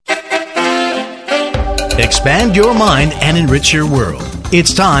Expand your mind and enrich your world.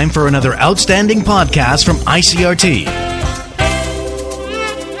 It's time for another outstanding podcast from ICRT.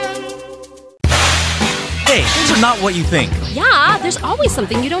 Hey, things are not what you think. Yeah, there's always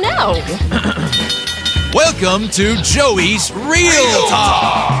something you don't know. Welcome to Joey's Real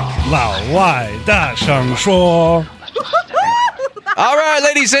Talk. 老外大声说 All right,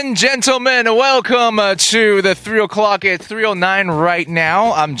 ladies and gentlemen, welcome to the 3 o'clock at 3:09 right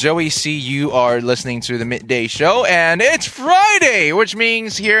now. I'm Joey C. You are listening to the Midday Show, and it's Friday, which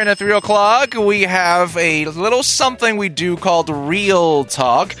means here in the 3 o'clock, we have a little something we do called Real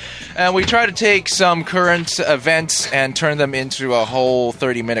Talk. And we try to take some current events and turn them into a whole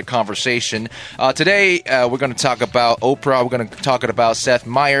 30-minute conversation. Today, we're going to talk about Oprah. We're going to talk about Seth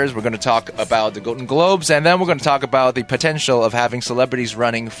Meyers. We're going to talk about the Golden Globes. And then we're going to talk about the potential of having celebrities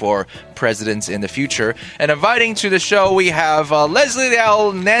running for presidents in the future. And inviting to the show, we have Leslie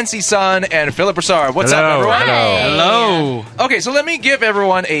Liao, Nancy Sun, and Philip Broussard. What's up, everyone? Hello. Okay, so let me give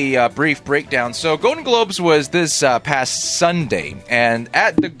everyone a brief breakdown. So Golden Globes was this past Sunday. And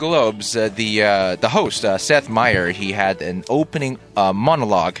at the Globes, the host, Seth Meyers, he had an opening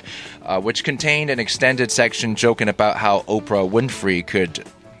monologue which contained an extended section joking about how Oprah Winfrey could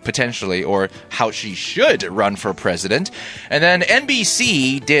potentially, or how she should run for president. And then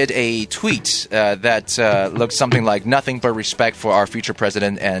NBC did a tweet that looked something like nothing but respect for our future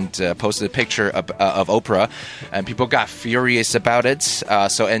president, and posted a picture of Oprah, and people got furious about it.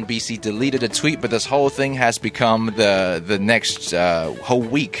 So NBC deleted the tweet, but this whole thing has become the next whole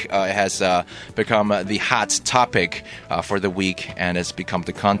week. It has become the hot topic for the week, and it's become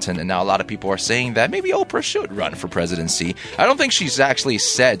the content. And now a lot of people are saying that maybe Oprah should run for presidency. I don't think she's actually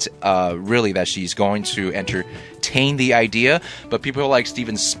said really that she's going to entertain the idea, but people like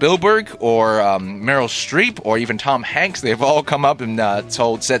Steven Spielberg or Meryl Streep or even Tom Hanks, they've all come up and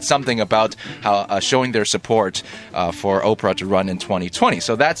said something about how showing their support for Oprah to run in 2020.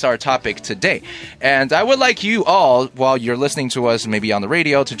 So that's our topic today. And I would like you all, while you're listening to us maybe on the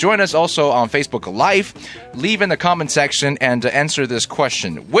radio, to join us also on Facebook Live. Leave in the comment section and answer this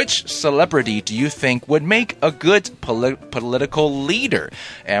question. Which celebrity do you think would make a good political leader?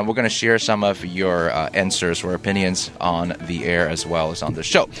 And we're going to share some of your answers or opinions on the air as well as on the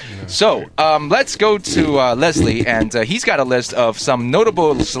show. So let's go to Leslie, and he's got a list of some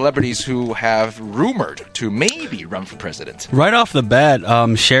notable celebrities who have rumored to maybe run for president. Right off the bat,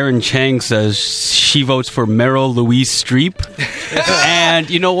 Sharon Chang says she votes for Meryl Louise Streep. And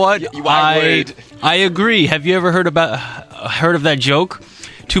you know what? I agree. Have you ever heard of that joke?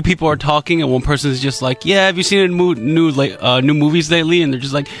 Two people are talking, and one person is just like, yeah, have you seen any new movies lately? And they're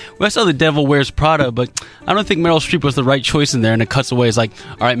just like, well, I saw The Devil Wears Prada, but I don't think Meryl Streep was the right choice in there. And it cuts away. It's like,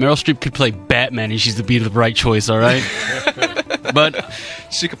 all right, Meryl Streep could play Batman, and she's the right choice, all right? But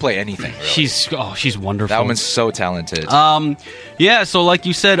she could play anything, really. She's wonderful. That woman's so talented. Yeah, so like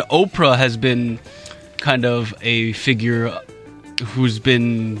you said, Oprah has been kind of a figure who's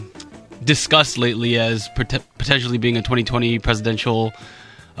been discussed lately as potentially being a 2020 presidential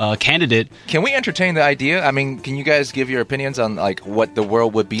candidate. Can we entertain the idea? I mean, can you guys give your opinions on like what the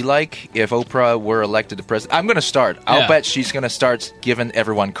world would be like if Oprah were elected to president? I'm going to start. I'll bet she's going to start giving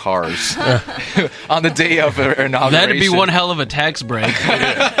everyone cars on the day of her inauguration. That'd be one hell of a tax break.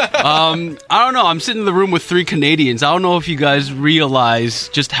 I don't know. I'm sitting in the room with 3 Canadians. I don't know if you guys realize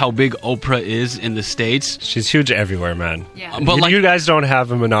just how big Oprah is in the States. She's huge everywhere, man. Yeah. But you guys don't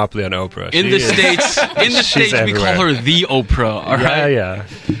have a monopoly on Oprah. In the States, we call her the Oprah. All right. Yeah.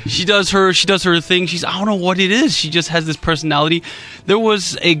 She does her thing. I don't know what it is. She just has this personality. There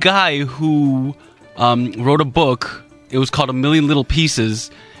was a guy who wrote a book. It was called A Million Little Pieces,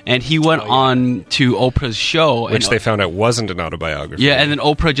 and he went on to Oprah's show, which they found out wasn't an autobiography. Yeah, and then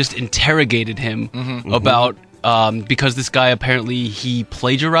Oprah just interrogated him about because this guy apparently he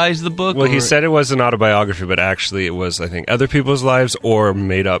plagiarized the book. Well, he said it was an autobiography, but actually it was, I think, other people's lives or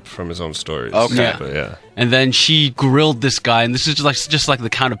made up from his own stories. Okay. Yeah. And then she grilled this guy, and this is just like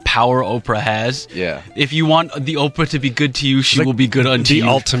the kind of power Oprah has. Yeah. If you want the Oprah to be good to you, she will be good unto you. The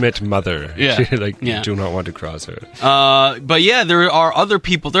ultimate mother. Yeah. You do not want to cross her. But yeah, there are other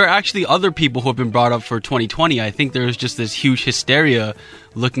people. There are actually other people who have been brought up for 2020. I think there's just this huge hysteria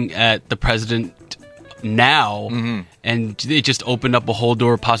looking at the president now, and it just opened up a whole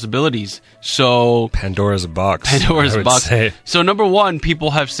door of possibilities. So Pandora's box. Say. So number one,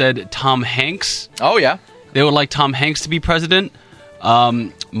 people have said Tom Hanks. Oh yeah, they would like Tom Hanks to be president.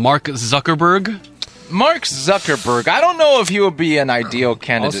 Mark Zuckerberg. I don't know if he would be an ideal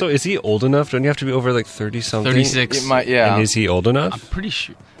candidate. Also, is he old enough? Don't you have to be over like 30-something? 36. Yeah. And is he old enough? I'm pretty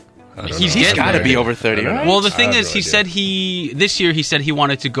sure. He's got to be over 30, right? Well, the thing is, he said this year he said he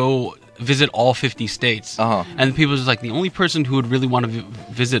wanted to go visit all 50 states. And people are just like, the only person who would really want to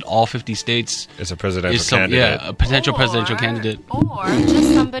visit all 50 states It's a presidential candidate. Yeah, a potential presidential candidate. Or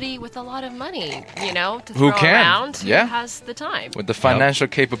just somebody with a lot of money, to throw around who has the time. With the financial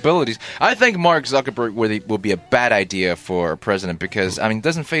capabilities. I think Mark Zuckerberg will be a bad idea for president because,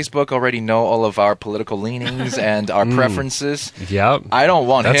 doesn't Facebook already know all of our political leanings and our preferences? Yeah. I don't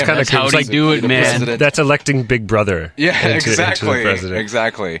want him. That's how they do it, man. President. That's electing Big Brother. Yeah, into exactly. the president.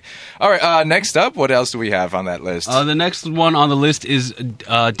 Exactly. All right, next up, what else do we have on that list? The next one on the list is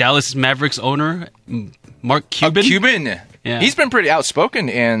Dallas Mavericks owner Mark Cuban. Cuban. Yeah. He's been pretty outspoken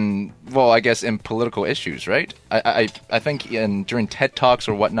in political issues, right? I think during TED Talks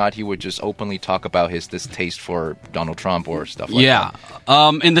or whatnot, he would just openly talk about his distaste for Donald Trump or stuff like that.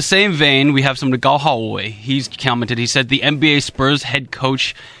 Yeah. In the same vein, we have some Gao Haowei. He's commented, he said the NBA Spurs head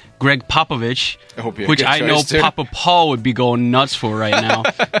coach Greg Popovich, which I know Papa Paul would be going nuts for right now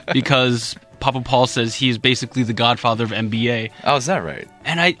because Papa Paul says he is basically the godfather of NBA. Oh, is that right?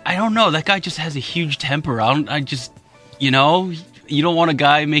 And I don't know. That guy just has a huge temper. You don't want a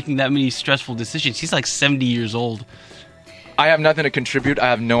guy making that many stressful decisions. He's like 70 years old. I have nothing to contribute.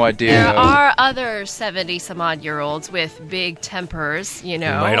 I have no idea. There are other 70-some-odd-year-olds with big tempers, Who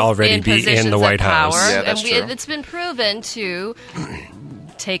might already be in the White House. Yeah, that's true. It's been proven to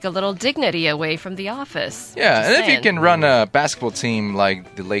take a little dignity away from the office. Yeah, and if you can run a basketball team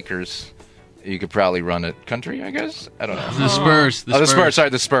like the Lakers, you could probably run a country, I guess? I don't know. The Spurs. The Spurs. Sorry,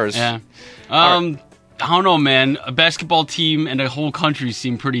 the Spurs. Yeah. I don't know, man. A basketball team and a whole country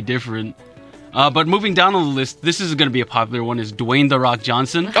seem pretty different. But moving down on the list, this is going to be a popular one, is Dwayne "The Rock"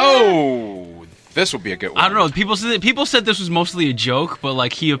 Johnson. Oh, this will be a good one. I don't know. People said this was mostly a joke,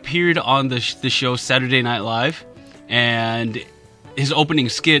 but he appeared on the show Saturday Night Live, and his opening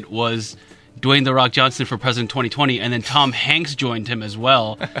skit was Dwayne "The Rock" Johnson for President 2020, and then Tom Hanks joined him as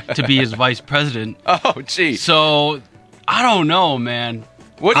well to be his vice president. Oh, gee. So, I don't know, man.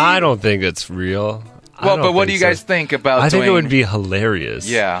 I don't think it's real. Well, but what do you guys think about Dwayne? I think it would be hilarious.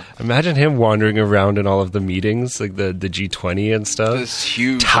 Yeah. Imagine him wandering around in all of the meetings, like the G20 and stuff. This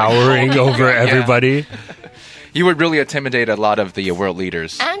huge... Towering over everybody. He would really intimidate a lot of the world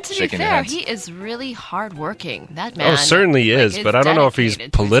leaders. And to be fair, he is really hardworking. That man. Oh, certainly is, but I don't know if he's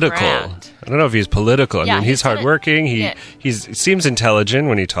political. I don't know if he's political. I mean, he's hardworking. He seems intelligent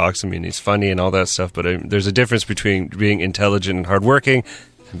when he talks. I mean, he's funny and all that stuff, but there's a difference between being intelligent and hardworking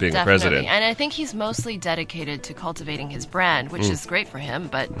and being a president. And I think he's mostly dedicated to cultivating his brand, which is great for him,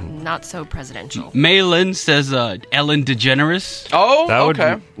 but not so presidential. Maylin says Ellen DeGeneres. Oh,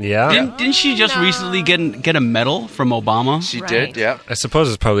 okay. Didn't she just recently get a medal from Obama? She did, yeah. I suppose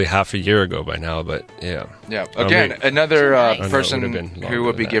it's probably half a year ago by now, but yeah. Yeah. Again, another person who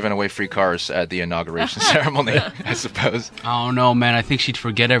would be giving away free cars at the inauguration ceremony, I suppose. Oh, no, man. I think she'd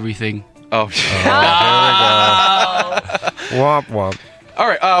forget everything. Oh, there we go. Womp, womp. All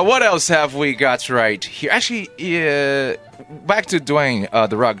right, what else have we got right here? Actually, back to Dwayne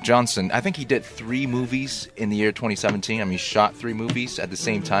 "The Rock" Johnson. I think he did 3 movies in the year 2017. I mean, he shot 3 movies at the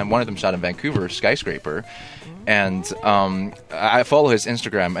same time. One of them shot in Vancouver, Skyscraper. And I follow his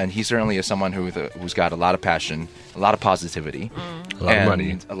Instagram, and he certainly is someone who's got a lot of passion, a lot of positivity. A lot of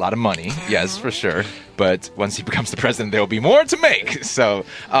money. A lot of money, yes, for sure. But once he becomes the president, there will be more to make. So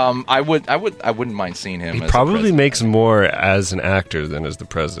I wouldn't mind seeing him. He as probably makes more as an actor than as the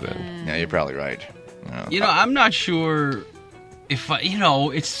president. Yeah, you're probably right. I'm not sure if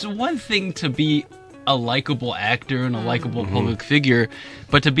it's one thing to be a likable actor and a likable public figure,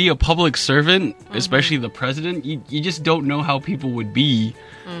 but to be a public servant, especially the president, you just don't know how people would be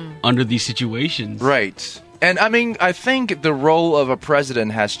under these situations. Right. And I mean, I think the role of a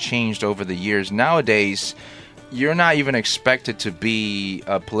president has changed over the years. Nowadays, you're not even expected to be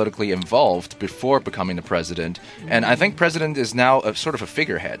politically involved before becoming the president. And I think president is now a sort of a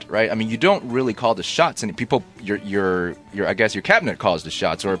figurehead, right? I mean, you don't really call the shots, and people, your I guess your cabinet calls the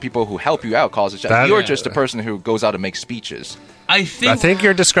shots, or people who help you out calls the shots. You're just a person who goes out and makes speeches. I think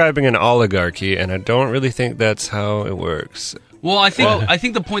you're describing an oligarchy, and I don't really think that's how it works. Well, I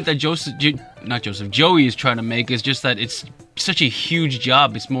think the point that Joey is trying to make is just that it's such a huge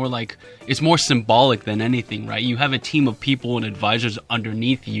job. It's more symbolic than anything, right? You have a team of people and advisors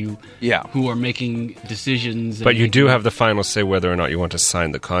underneath you, who are making decisions. But you do have the final say whether or not you want to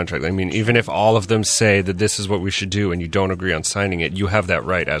sign the contract. I mean, even if all of them say that this is what we should do, and you don't agree on signing it, you have that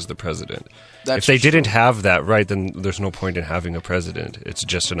right as the president. If they didn't have that right, then there's no point in having a president. It's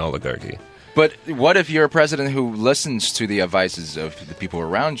just an oligarchy. But what if you're a president who listens to the advices of the people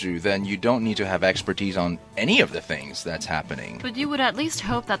around you? Then you don't need to have expertise on any of the things that's happening. But you would at least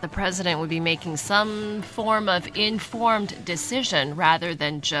hope that the president would be making some form of informed decision rather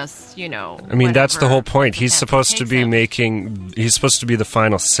than just, I mean, that's the whole point. He's supposed to be he's supposed to be the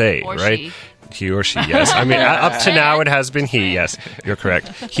final say, or right? She. He or she, yes. I mean, up to now it has been he, yes. You're correct.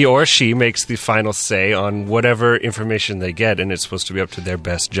 He or she makes the final say on whatever information they get, and it's supposed to be up to their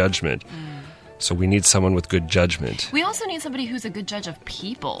best judgment. So we need someone with good judgment. We also need somebody who's a good judge of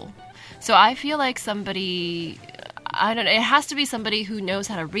people. So I feel like somebody, it has to be somebody who knows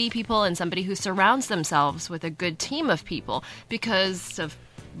how to read people and somebody who surrounds themselves with a good team of people. Because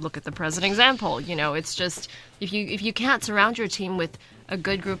look at the present example. It's just, if you can't surround your team with a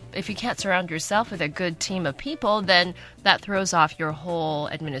good group, if you can't surround yourself with a good team of people, then that throws off your whole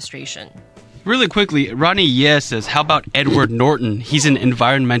administration. Really quickly, Ronnie Ye says, how about Edward Norton? He's an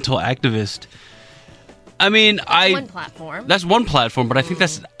environmental activist. I mean, That's one platform. That's one platform, but I think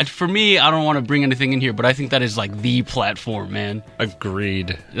that's, for me, I don't want to bring anything in here, but I think that is like the platform, man.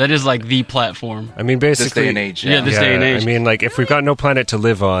 Agreed. That is like the platform. I mean, basically... This day and age. Yeah, this day and age. I mean, like, if we've got no planet to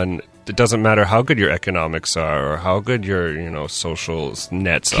live on, it doesn't matter how good your economics are or how good your, social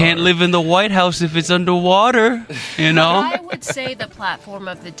nets are. Can't live in the White House if it's underwater, I would say the platform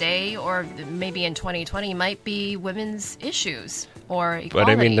of the day, or maybe in 2020, might be women's issues or equality. But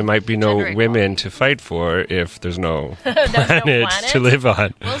I mean, there might be no women to fight for if there's no planet to live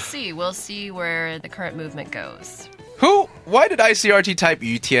on. We'll see where the current movement goes. Why did ICRT type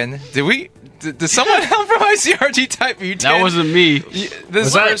Yu Tian? Did someone from ICRT type Yu Tian? That wasn't me.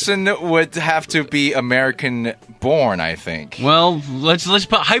 This person would have to be American born, I think. Well, let's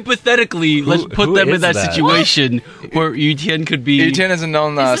put hypothetically, let's put them in that situation where Yu Tian could be. Yu Tian is a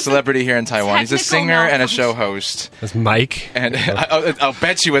known celebrity here in Taiwan. He's a singer and a show host. That's Mike. And I'll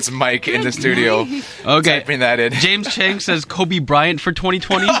bet you it's Mike in the studio. Okay, typing that in. James Chang says Kobe Bryant for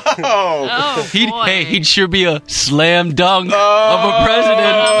 2020. Oh, he'd sure be a slam dunk of a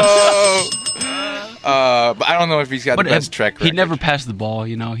president. But I don't know if he's got the best track record. He'd never pass the ball,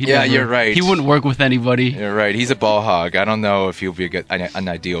 You're right. He wouldn't work with anybody. You're right. He's a ball hog. I don't know if he'll be an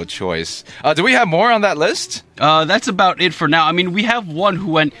ideal choice. Do we have more on that list? That's about it for now. I mean, we have one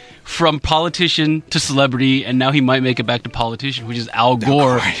who went from politician to celebrity, and now he might make it back to politician, which is Al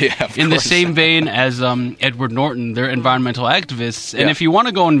Gore. In the same vein as Edward Norton, they're environmental activists. And if you want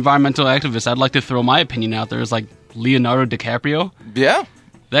to go environmental activists, I'd like to throw my opinion out there. It's like Leonardo DiCaprio. Yeah.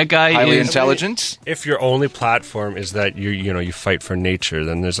 That guy highly is intelligent. If your only platform is that you fight for nature,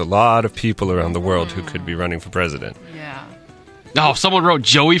 then there's a lot of people around the world who could be running for president. Yeah. Oh, someone wrote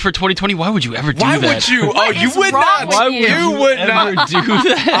Joey for 2020. Why would you ever do that? Why would you? You would not. Why would you would ever not do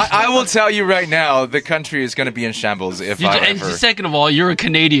that? I will tell you right now, the country is going to be in shambles if I And ever. second of all, you're a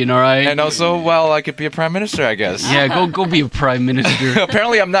Canadian, all right? And also, I could be a prime minister, I guess. Yeah, go be a prime minister.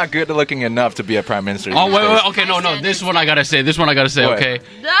 Apparently, I'm not good looking enough to be a prime minister. Oh, wait, okay, no. This one I gotta say. What? Okay.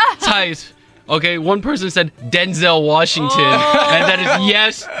 Tice. Okay, one person said Denzel Washington, and that is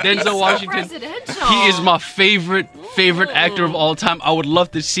yes, Denzel Washington. He is my favorite actor of all time. I would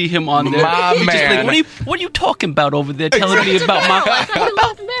love to see him on there. My man. Like, what are you talking about over there? Telling me about my. What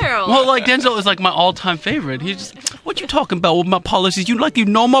about Meryl? Well, like Denzel is like my all-time favorite. He's just, what you talking about with my policies? You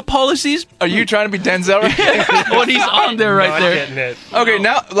know my policies? Are you trying to be Denzel? Right? Well, he's on there right there. Getting it. Okay,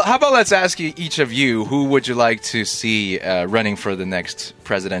 now how about let's ask each of you, who would you like to see running for the next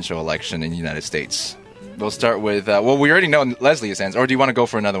presidential election in the United States? We'll start with, we already know Leslie stands, or do you want to go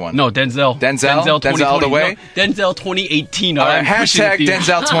for another one? No, Denzel. Denzel all the way? No, Denzel 2018. All right, hashtag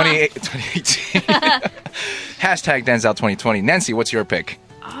Denzel 2018. Hashtag Denzel 2020. Nancy, what's your pick?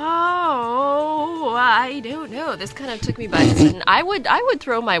 Oh, I don't know. This kind of took me by sudden. I would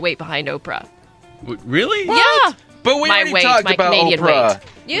throw my weight behind Oprah. Really? Yeah. But we already talked my about Canadian Oprah. weight.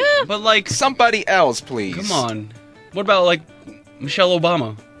 Yeah. But like, Somebody else, please. come on. What about like Michelle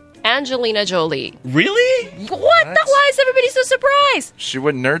Obama? Angelina Jolie. Really? What? Why is everybody so surprised? She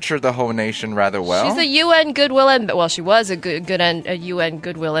would nurture the whole nation rather well. She's a UN Goodwill she was a UN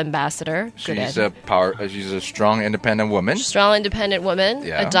Goodwill ambassador. She's a strong, independent woman. Strong, independent woman.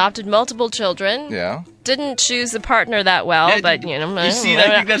 Yeah. Adopted multiple children. Yeah. Didn't choose a partner that well, Yeah, but You see, I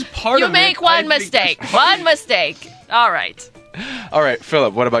think that's part you of it. make one mistake. One mistake. All right. All right,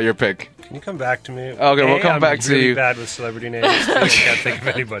 Philip, what about your pick? Can you come back to me? Okay, we'll come back to you. you. Bad with celebrity names. I can't think of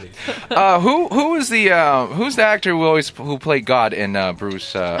anybody. Who's the actor who played God in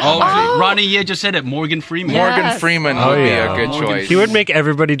Bruce? Ronnie, just said it. Morgan Freeman. Yes. Morgan Freeman would be a good choice. He would make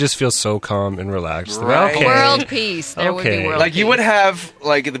everybody just feel so calm and relaxed. Right. Okay. World peace. There would be world Like peace. you would have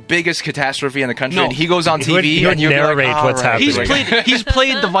like the biggest catastrophe in the country, and he goes on TV he would and you narrate what's happening. He's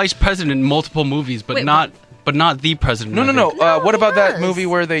played the vice president in multiple movies, but not the president. No. What about that was. movie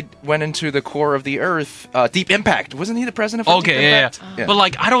where they went into the core of the Earth? Deep Impact. Wasn't he the president for Deep Okay, Impact? yeah. But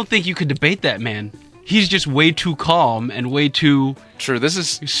like, I don't think you could debate that man. He's just way too calm and way too True. This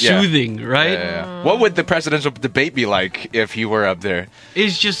is soothing, right? Yeah. What would the presidential debate be like if he were up there?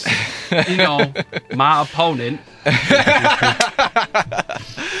 It's just, my opponent.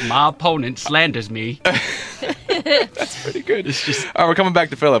 My opponent slanders me. That's pretty good. It's just All right, we're coming back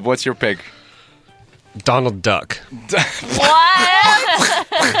to Philip. What's your pick? Donald Duck. What?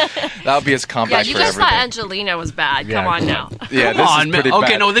 That would be his comeback You for just thought everything. Angelina was bad. Yeah, Come on now. Yeah, Come this on, is man. pretty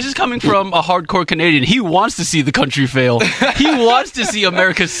Okay, bad. no, this is coming from a hardcore Canadian. He wants to see the country fail. He wants to see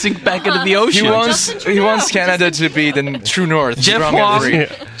America sink back into the ocean. He wants Canada to be the true north.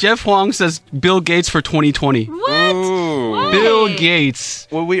 Jeff Huang says Bill Gates for 2020. What? Ooh. Why? Bill Gates.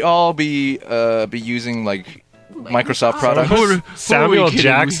 Will we all be using like Microsoft products? Who are Samuel we kidding?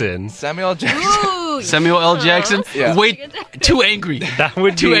 Jackson. Samuel Jackson. Ooh, Samuel L. Jackson? Yeah. Wait, too angry. That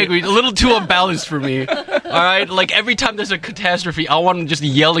would Too be angry. A little too unbalanced for me. All right? Like, every time there's a catastrophe, I want him just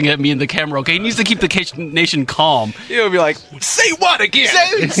yelling at me in the camera, okay? He needs to keep the nation calm. He'll be like, say what again?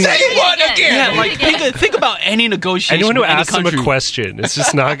 Say what again? Yeah, like, think about any negotiation. anyone who with any asks him country. a question. It's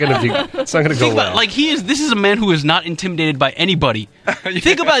just not going to be. It's not going to go Think about, well. like, this is a man who is not intimidated by anybody.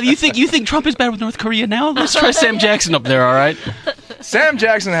 Think about it. You think Trump is bad with North Korea now? Let's try Sam Jackson up there, all right? Sam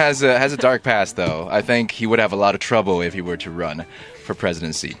Jackson has a dark past, though. I think he would have a lot of trouble if he were to run for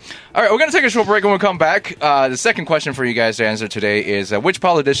presidency. All right, we're going to take a short break and we'll come back. The second question for you guys to answer today is, which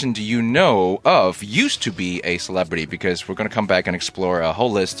politician do you know of used to be a celebrity? Because we're going to come back and explore a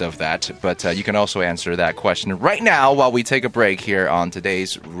whole list of that. But you can also answer that question right now while we take a break here on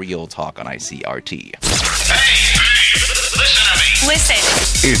today's Real Talk on ICRT. Hey, listen to me.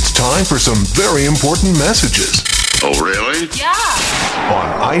 Listen. It's time for some very important messages Oh, really? Yeah.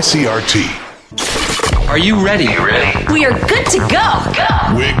 on ICRT. Are you ready? We are good to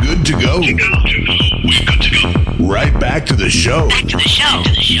go. We're good to go. We're good to go. Right back to the show. Back to the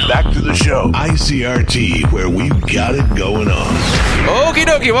show. Back to the show. ICRT, where we've got it going on. Okie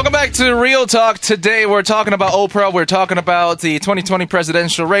dokie, welcome back to Real Talk. Today we're talking about Oprah, we're talking about the 2020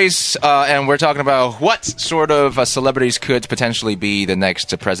 presidential race, and we're talking about what sort of celebrities could potentially be the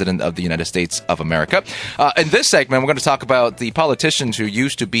next president of the United States of America. In this segment, we're going to talk about the politicians who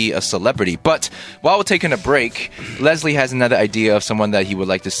used to be a celebrity. But while we're taking a break, Leslie has another idea of someone that he would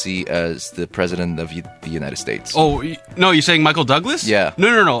like to see as the president of the United States. Oh, no, you're saying Michael Douglas? Yeah.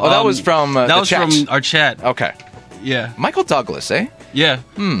 No. Oh, that was from that the was chat. from our chat. Okay. Yeah. Michael Douglas, eh? Yeah.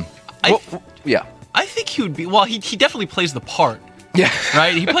 Yeah. I think he would be. Well, he definitely plays the part, Yeah.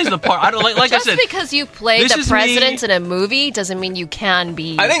 right? He plays the part. I don't like Just I said. because you played this the is president me- in a movie doesn't mean you can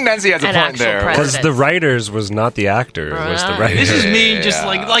be. I think Nancy has a an point actual there. president. Because the writers was not the actor. It was the Right. writer. This is me, Yeah. just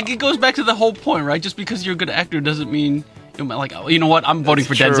like it goes back to the whole point, right? Just because you're a good actor doesn't mean. Like, you know what? I'm voting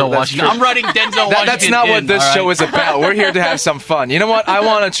for true, Denzel that's Washington. true. I'm writing Denzel Washington. That's not what in, this all right? show is about. We're here to have some fun. You know what? I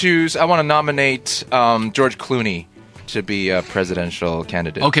want to nominate George Clooney to be a presidential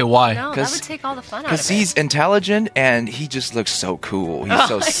candidate. Okay, why? No, that 'Cause- would take all the fun out of Because it. he's intelligent and he just looks so cool. He's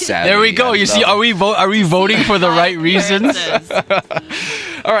so savvy. There we go. I You see, love are we voting for the right reasons?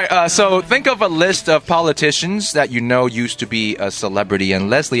 All right, so think of a list of politicians that you know used to be a celebrity, and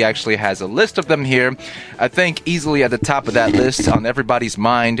Leslie actually has a list of them here. I think easily at the top of that list on everybody's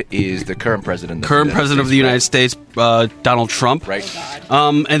mind is the current president. Current president of the United States, Donald Trump. Right.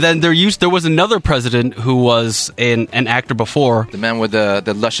 And then there was another president who was an actor before. The man with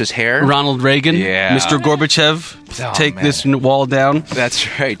the luscious hair. Ronald Reagan. Yeah. Mr. Gorbachev. Oh, take man. this wall down.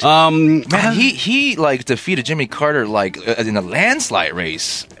 That's right. Man, he like defeated Jimmy Carter like in a landslide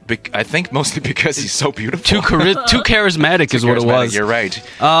race. I think mostly because he's so beautiful. Too charismatic is what it was. You're right.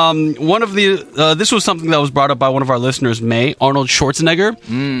 One of the this was something that was brought up by one of our listeners, May Arnold Schwarzenegger.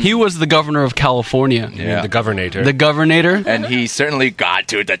 He was the governor of California. Yeah. The governor. The governor. And he certainly got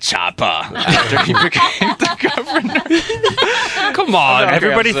to the chopper after he became the governor. Come on. Okay,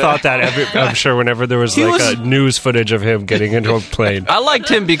 Everybody I'm sorry. thought that. I'm sure whenever there was He like was- a news footage of him getting into a plane. I liked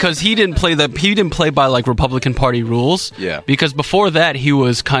him because he didn't play by like Republican Party rules. Yeah. Because before that he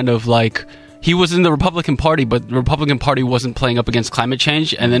was kind of like, He was in the Republican Party, but the Republican Party wasn't playing up against climate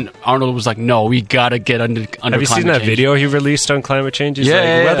change. And then Arnold was like, "No, we gotta get under climate change." Have you seen that video he released on climate change? He's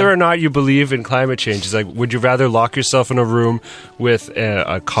whether or not you believe in climate change, he's like, would you rather lock yourself in a room with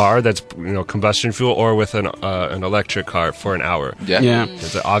a car that's combustion fuel or with an electric car for an hour? Yeah.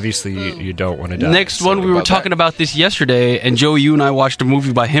 Because obviously you don't want to die. Next one, we were talking about this yesterday, and Joe, you and I watched a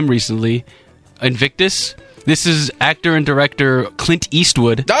movie by him recently, Invictus. This is actor and director Clint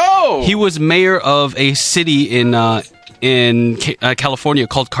Eastwood. Oh! He was mayor of a city in California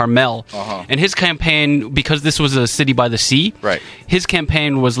called Carmel. And his campaign, because this was a city by the sea, right, his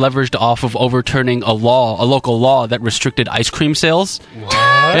campaign was leveraged off of overturning a local law that restricted ice cream sales. What?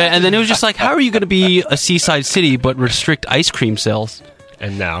 And then it was just like, how are you going to be a seaside city but restrict ice cream sales?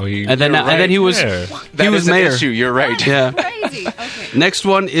 And now he... And then he was mayor. Issue. You're right. Yeah. Crazy. Okay. Next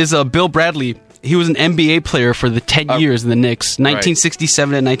one is Bill Bradley. He was an NBA player for the 10 years in the Knicks,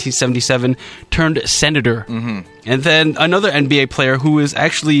 1967 and 1977, turned senator. And then another NBA player who is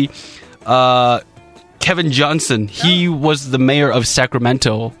actually Kevin Johnson. He was the mayor of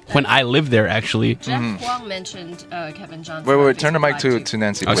Sacramento when I lived there, actually. Jeff Kwong mentioned Kevin Johnson. Wait, turn the mic to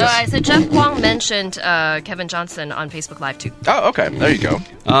Nancy. So I said Jeff Kwong mentioned Kevin Johnson on Facebook Live, too. Oh, okay. There you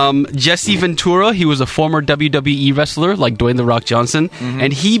go. Jesse Ventura, he was a former WWE wrestler like Dwayne "The Rock" Johnson,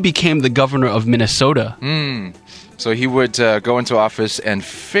 and he became the governor of Minnesota. So he would go into office and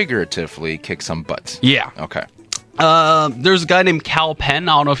figuratively kick some butt. Yeah. Okay. There's a guy named Cal Penn.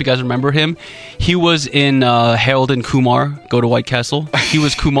 I don't know if you guys remember him. He was in Harold and Kumar Go to White Castle. He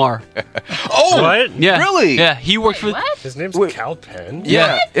was Kumar. Oh, what? Yeah, really? Yeah, he worked for. What? His name's Cal Penn?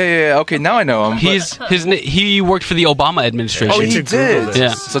 Yeah. Okay, now I know him. He worked for the Obama administration. Oh, he did.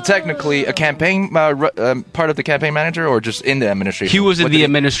 Yeah. So technically, a campaign part of the campaign manager, or just in the administration? He was in the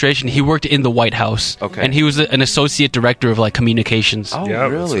administration. He worked in the White House. Okay. And he was an associate director of communications. Oh, Yeah,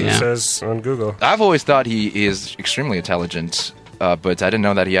 really? that's what it says on Google. I've always thought he is extremely intelligent, but I didn't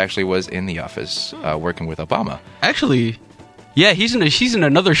know that he actually was in the office working with Obama. Actually, yeah, she's in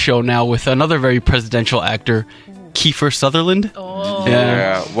another show now with another very presidential actor, Kiefer Sutherland. Oh.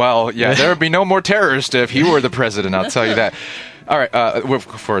 Yeah. Well, there would be no more terrorists if he were the president, I'll tell you that. All right, we're of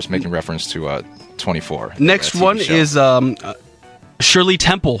course making reference to 24. Next one is Shirley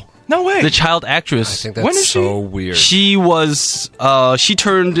Temple. No way. The child actress. I think that's When is so weird. She was she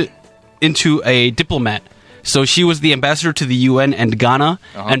turned into a diplomat. So she was the ambassador to the UN and Ghana.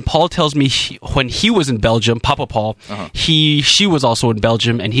 And Paul tells me when he was in Belgium, Papa Paul, she was also in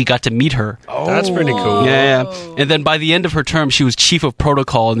Belgium, and he got to meet her. Oh. That's pretty cool. Yeah. And then by the end of her term, she was chief of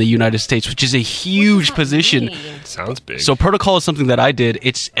protocol in the United States, which is a huge position. mean? Sounds big. So protocol is something that I did.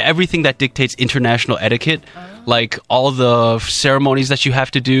 It's everything that dictates international etiquette. Like all the ceremonies that you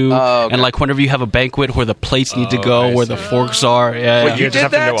have to do, and like whenever you have a banquet, where the plates need to go, where the forks are. Yeah, Wait, you just did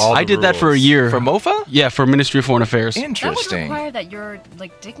have to that? know all the I did that for a rules. year. For MOFA? Yeah, for Ministry of Foreign Affairs. That would Interesting. require that you're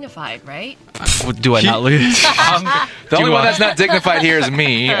dignified, right? Do I not lose? The only one that's not dignified here is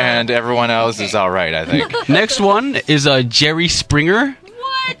me, and everyone else is all right, I think. Next one is Jerry Springer.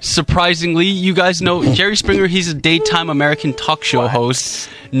 What? Surprisingly, you guys know Jerry Springer. He's a daytime American talk show host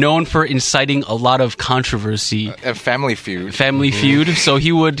known for inciting a lot of controversy. A Family Feud. Family Feud. So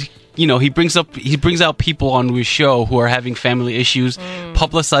he would, he brings out people on his show who are having family issues,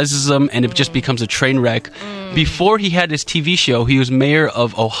 publicizes them, and it just becomes a train wreck. Before he had his TV show, he was mayor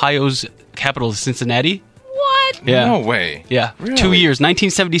of Ohio's capital, Cincinnati. What? Yeah. No way. Yeah. Really? 2 years,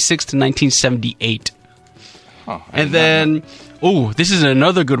 1976 to 1978. Huh, And then, this is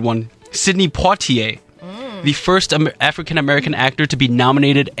another good one. Sidney Poitier, the first African-American actor to be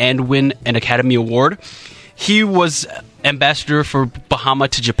nominated and win an Academy Award. He was ambassador for Bahama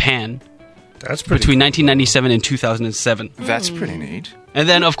to Japan That's pretty between 1997 and 2007. That's pretty neat. And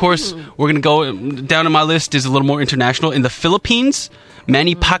then, of course, we're going to go down on my list is a little more international. In the Philippines,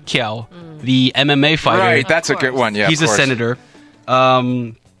 Manny Pacquiao, the MMA fighter. Right, that's a good one, yeah. He's of a course. senator.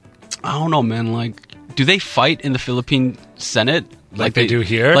 I don't know, man. Do they fight in the Philippine Senate? Like they do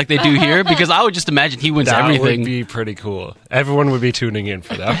here? Like they do here? Because I would just imagine he wins That everything. would be pretty cool. Everyone would be tuning in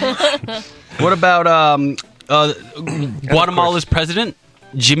for that. What about Guatemala's president,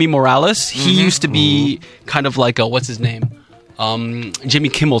 Jimmy Morales? He used to be kind of like what's his name? Jimmy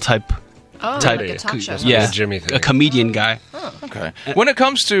Kimmel type. Oh, Type. like a talk show. That's Yeah, the Jimmy thing. a comedian guy. Okay. When it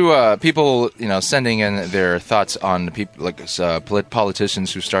comes to people, sending in their thoughts on people like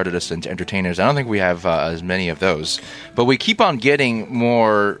politicians who started us as entertainers, I don't think we have as many of those. But we keep on getting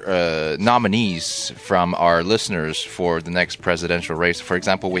more nominees from our listeners for the next presidential race. For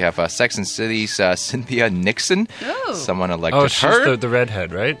example, we have Sex and City's Cynthia Nixon. Oh. Someone elected Oh, she's her. the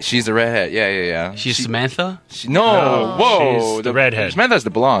redhead, right? She's the redhead. Yeah. She's Samantha? No, whoa. she's the redhead. Samantha's the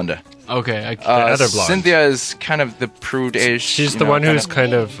blonde. Okay. The other blonde. Cynthia is kind of the prude-ish. She's the one who's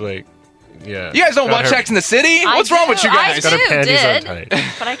kind of like... Yeah. You guys don't watch Sex in the City? What's wrong with you guys? I Got her panties did, untied.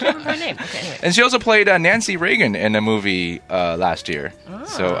 but I can't remember her name. Okay, anyway. And she also played Nancy Reagan in a movie last year. Oh.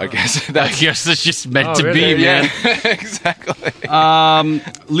 So I guess I that's... guess it's just meant to really? be, man. Yeah, exactly.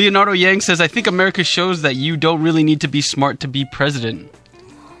 Leonardo Yang says, I think America shows that you don't really need to be smart to be president.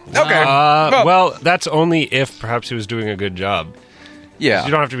 Okay. Well, that's only if perhaps he was doing a good job. Yeah.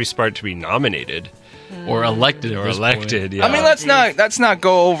 You don't have to be smart to be nominated. Or elected. Or elected, yeah. I mean, let's not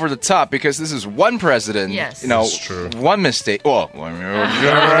go over the top because this is one president. Yes. You know, That's true. one mistake. Well,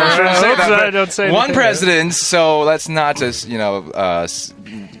 I don't say one anything president. So let's not just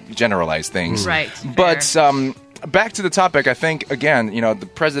generalize things. Right. But fair. back to the topic. I think again, the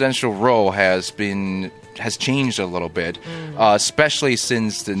presidential role has changed a little bit, especially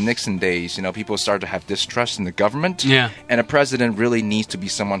since the Nixon days. People started to have distrust in the government. Yeah. And a president really needs to be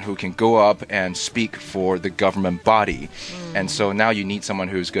someone who can go up and speak for the government body. And so now you need someone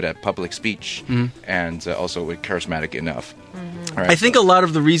who's good at public speech and also charismatic enough. All right, I think a lot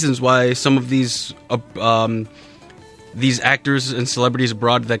of the reasons why some of these actors and celebrities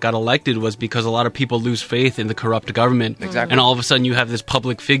abroad that got elected was because a lot of people lose faith in the corrupt government. Exactly. And all of a sudden you have this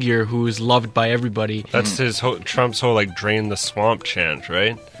public figure who is loved by everybody. That's Trump's whole like drain the swamp chant,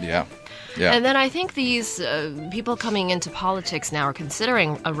 right? Yeah. Yeah. And then I think these people coming into politics now or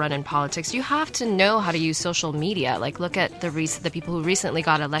considering a run in politics, you have to know how to use social media. Like, look at the people who recently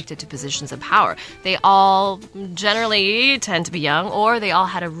got elected to positions of power. They all generally tend to be young, or they all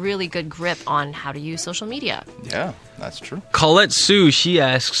had a really good grip on how to use social media. Yeah, that's true. Colette Sue, she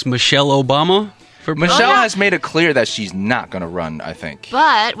asks Michelle Obama for Michelle has made it clear that she's not going to run, I think.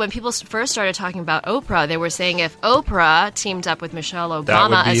 But when people first started talking about Oprah, they were saying if Oprah teamed up with Michelle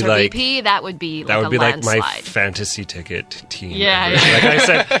Obama as her VP, that would be like a landslide. Like my fantasy ticket team. Yeah. Like I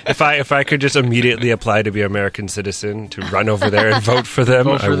said, if I could just immediately apply to be an American citizen to run over there and vote for them,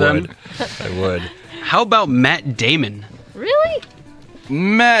 I would. How about Matt Damon? Really?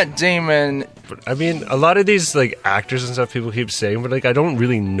 Matt Damon. I mean, a lot of these like actors and stuff people keep saying, but like I don't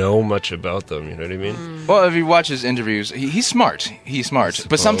really know much about them. You know what I mean? Well, if you watch his interviews, he's smart. He's smart,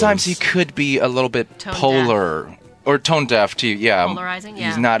 but sometimes he could be a little bit polar or tone deaf too. Yeah, polarizing. Yeah,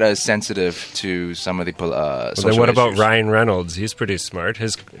 he's not as sensitive to some of the social then what about issues. Ryan Reynolds? He's pretty smart.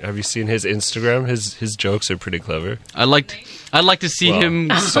 Have you seen his Instagram? His jokes are pretty clever. I'd like to see him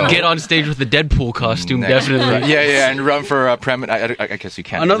get on stage with the Deadpool costume. Definitely. Yeah, and run for president. I guess you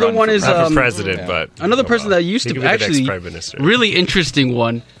can't. Another one is not for president, but another person that used to actually really interesting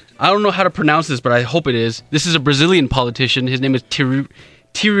one. I don't know how to pronounce this, but I hope it is. This is a Brazilian politician. His name is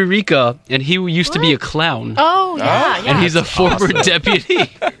Tiririca, and he used to be a clown. Oh, yeah. And he's a former deputy.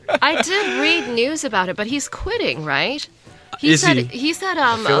 I did read news about it, but he's quitting, right? He said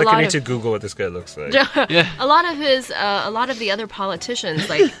I feel like I need to Google what this guy looks like. A lot of the other politicians,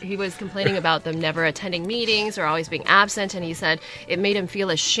 like he was complaining about them never attending meetings or always being absent, and he said it made him feel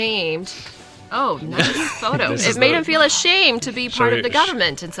ashamed. Oh, nice photo. It made him feel ashamed to be part of the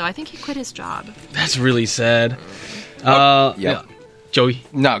government, and so I think he quit his job. That's really sad. Yeah. Joey?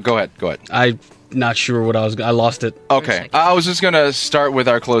 No, go ahead. I'm not sure what I lost it. Okay. I was just going to start with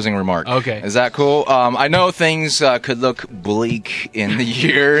our closing remark. Okay. Is that cool? I know things could look bleak in the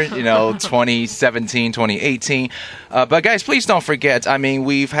year, 2017, 2018. But guys, please don't forget, I mean,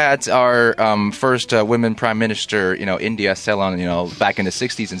 we've had our first women prime minister, India Ceylon, back in the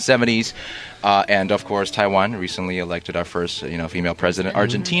 60s and 70s. And of course, Taiwan recently elected our first, female president.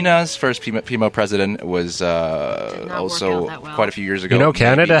 Argentina's first female president was also quite a few years ago.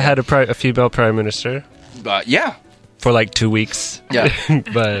 Canada had a female prime minister. Yeah. For like 2 weeks. Yeah.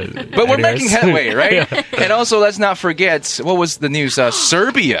 but we're making headway, right? Yeah. And also, let's not forget, what was the news?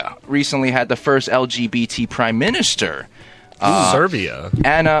 Serbia recently had the first LGBT prime minister. Serbia.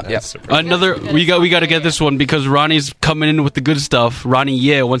 Anna. Another. We got to get this one because Ronnie's coming in with the good stuff.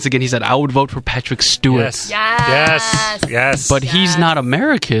 Ronnie, once again, he said, I would vote for Patrick Stewart. Yes. But he's not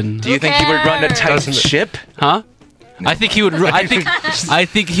American. Do you think he would run a tight ship? Huh? No. I think he would. I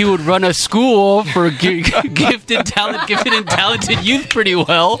think he would run a school for gifted and talented youth pretty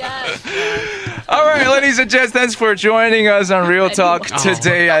well. Yes. All right, ladies and gents, thanks for joining us on Real Talk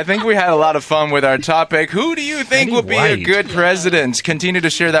today. I think we had a lot of fun with our topic. Who do you think would be a good president? Continue to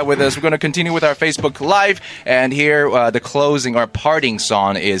share that with us. We're going to continue with our Facebook Live, and here the closing or parting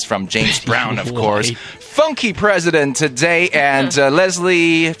song is from James Brown, of course. Funky president today, and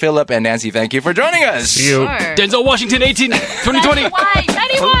Leslie, Philip, and Nancy, thank you for joining us. See you. Sure. Denzel Washington, 2020.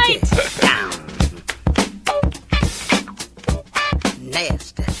 Betty White.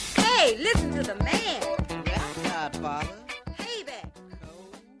 Nasty. Hey, listen to the man.